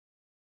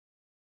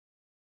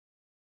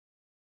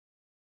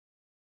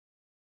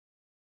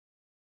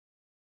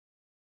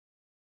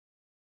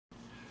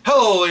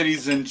Hello,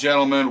 ladies and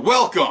gentlemen.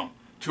 Welcome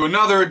to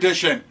another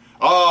edition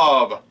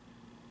of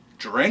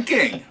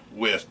Drinking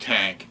with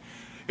Tank.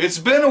 It's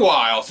been a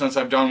while since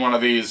I've done one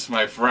of these,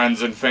 my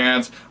friends and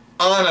fans.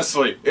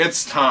 Honestly,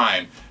 it's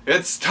time.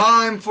 It's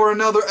time for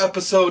another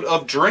episode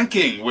of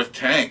Drinking with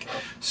Tank.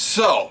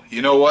 So,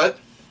 you know what?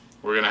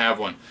 We're going to have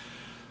one.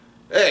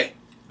 Hey,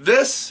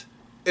 this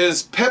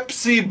is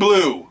Pepsi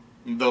Blue,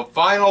 the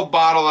final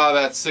bottle out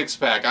of that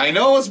six-pack. I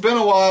know it's been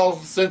a while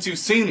since you've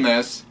seen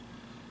this,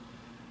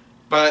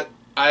 but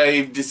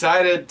I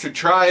decided to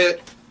try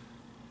it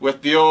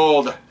with the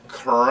old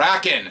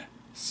Kraken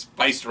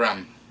spiced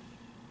rum.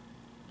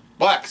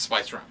 Black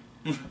spiced rum.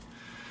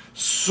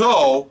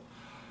 So,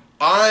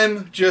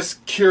 I'm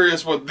just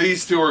curious what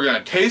these two are going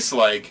to taste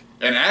like,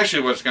 and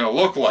actually what it's going to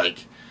look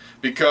like.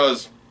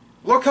 Because,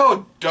 look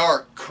how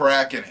dark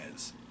Kraken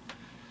is.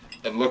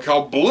 And look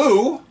how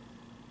blue,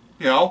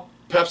 you know,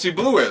 Pepsi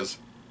Blue is.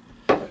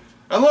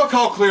 And look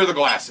how clear the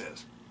glass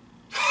is.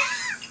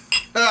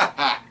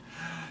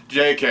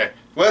 JK.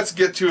 Let's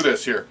get to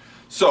this here.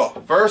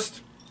 So,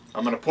 first,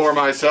 I'm going to pour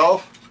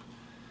myself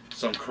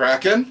some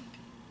Kraken.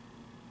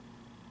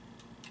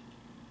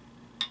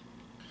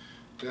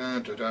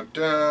 Dun, dun, dun,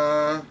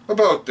 dun.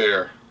 About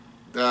there.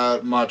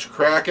 That much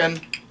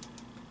Kraken.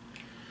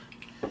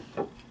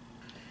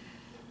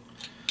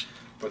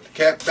 Put the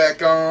cap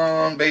back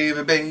on,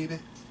 baby, baby.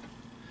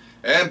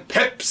 And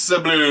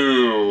Pepsi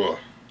Blue.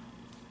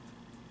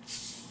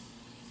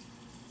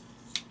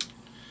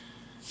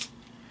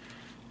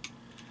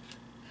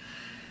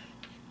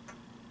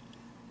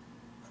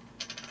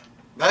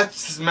 That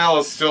smell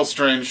is still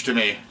strange to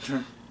me.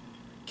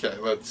 Okay,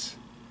 let's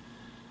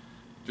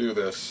do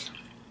this.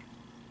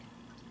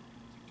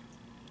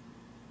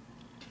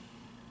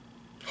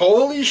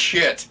 Holy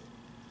shit!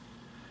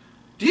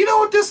 Do you know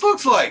what this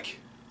looks like?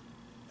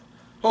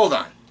 Hold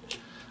on.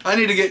 I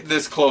need to get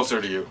this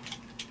closer to you.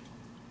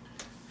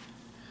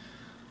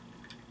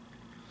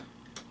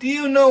 Do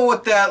you know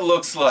what that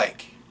looks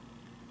like?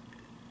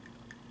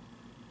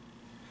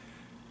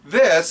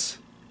 This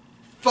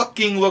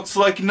fucking looks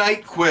like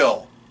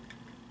NyQuil.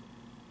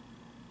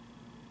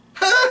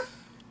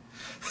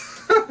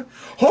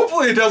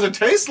 Hopefully it doesn't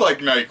taste like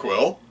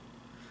NyQuil.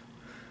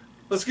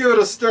 Let's give it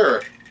a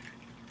stir.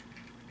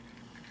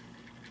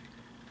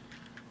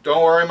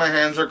 Don't worry, my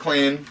hands are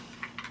clean.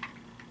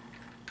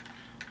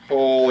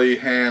 Holy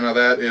Hannah,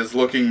 that is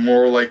looking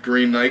more like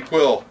green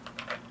NyQuil.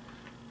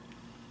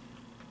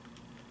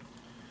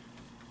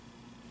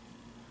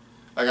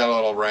 I got a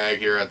little rag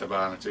here at the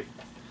bottom, see?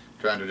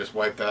 Trying to just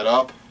wipe that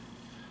up.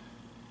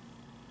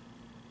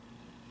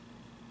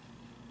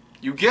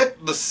 You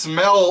get the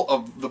smell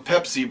of the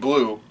Pepsi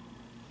Blue.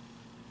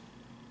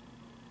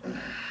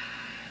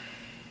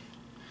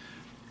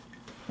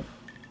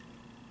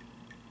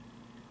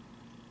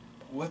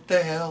 What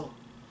the hell?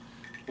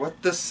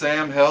 What the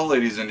Sam hell,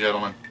 ladies and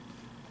gentlemen?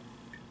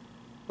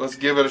 Let's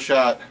give it a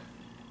shot.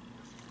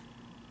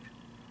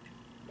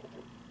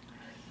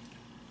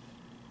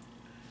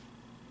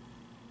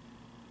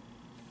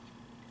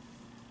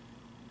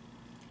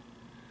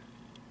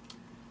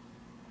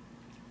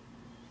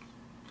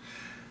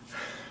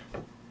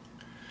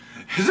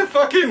 Is it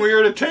fucking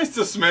weird? It tastes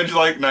a smidge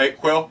like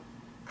NyQuil.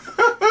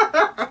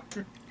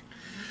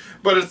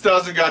 But it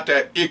doesn't got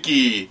that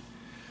icky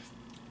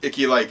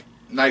like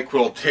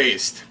NyQuil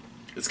taste.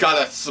 It's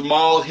got a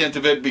small hint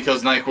of it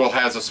because NyQuil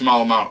has a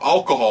small amount of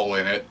alcohol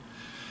in it.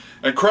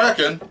 And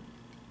Kraken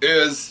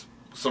is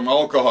some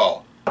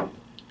alcohol.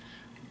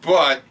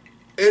 But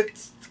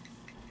it's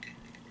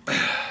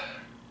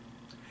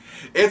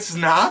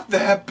not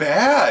that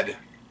bad.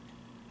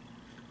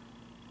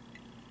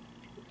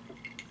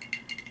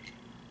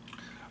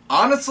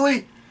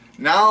 Honestly,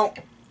 now,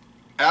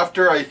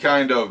 after I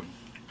kind of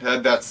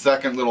had that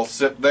second little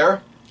sip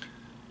there,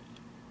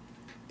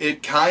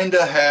 it kind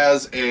of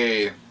has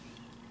a...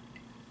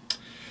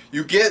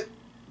 You get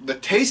the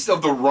taste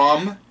of the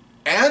rum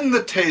and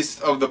the taste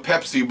of the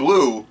Pepsi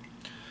Blue.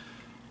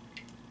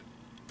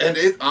 And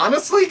it,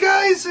 honestly,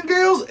 guys and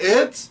girls,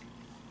 it's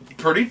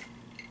pretty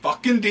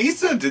fucking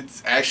decent.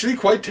 It's actually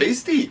quite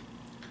tasty.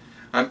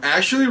 I'm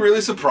actually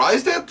really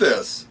surprised at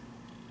this.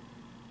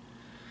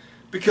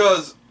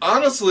 Because,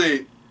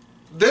 honestly,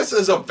 this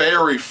is a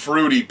very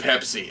fruity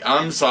Pepsi.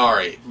 I'm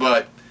sorry,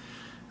 but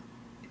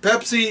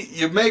Pepsi,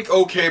 you make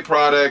okay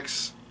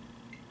products.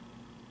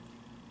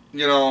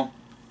 You know,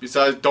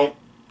 besides, don't,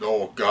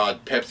 oh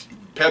God,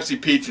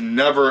 Pepsi Peach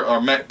never, or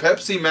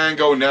Pepsi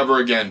Mango never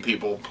again,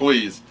 people,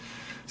 please.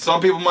 Some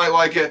people might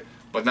like it,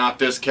 but not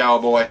this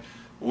cowboy.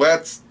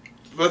 Let's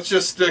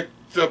just stick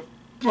to,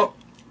 well,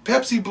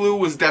 Pepsi Blue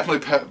was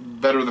definitely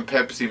better than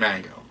Pepsi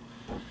Mango.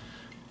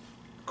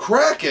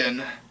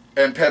 Kraken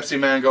and Pepsi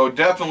Mango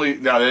definitely,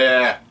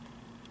 yeah.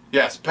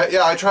 Yes,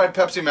 yeah, I tried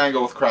Pepsi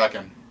Mango with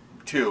Kraken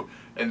too,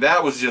 and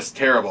that was just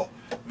terrible.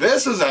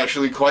 This is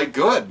actually quite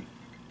good.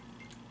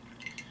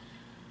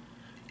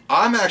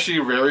 I'm actually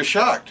very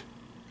shocked.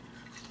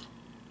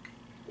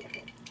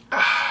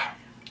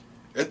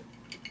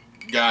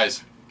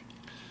 Guys,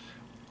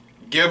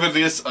 give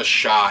this a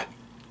shot.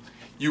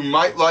 You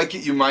might like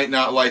it, you might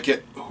not like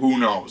it, who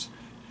knows?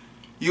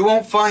 You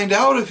won't find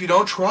out if you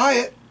don't try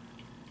it.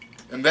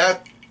 And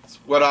that's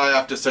what I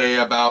have to say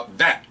about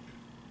that.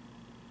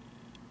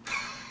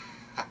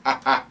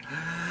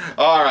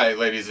 Alright,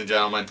 ladies and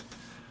gentlemen.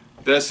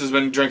 This has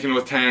been Drinking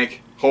with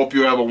Tank. Hope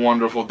you have a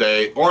wonderful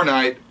day or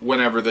night,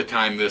 whenever the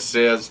time this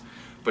is.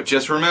 But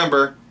just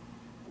remember,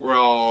 we're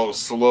all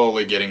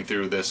slowly getting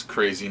through this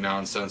crazy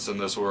nonsense in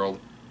this world.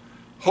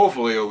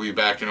 Hopefully it'll be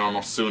back to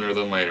normal sooner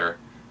than later.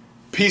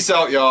 Peace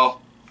out,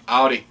 y'all.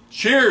 Howdy.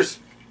 Cheers.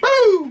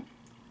 Woo!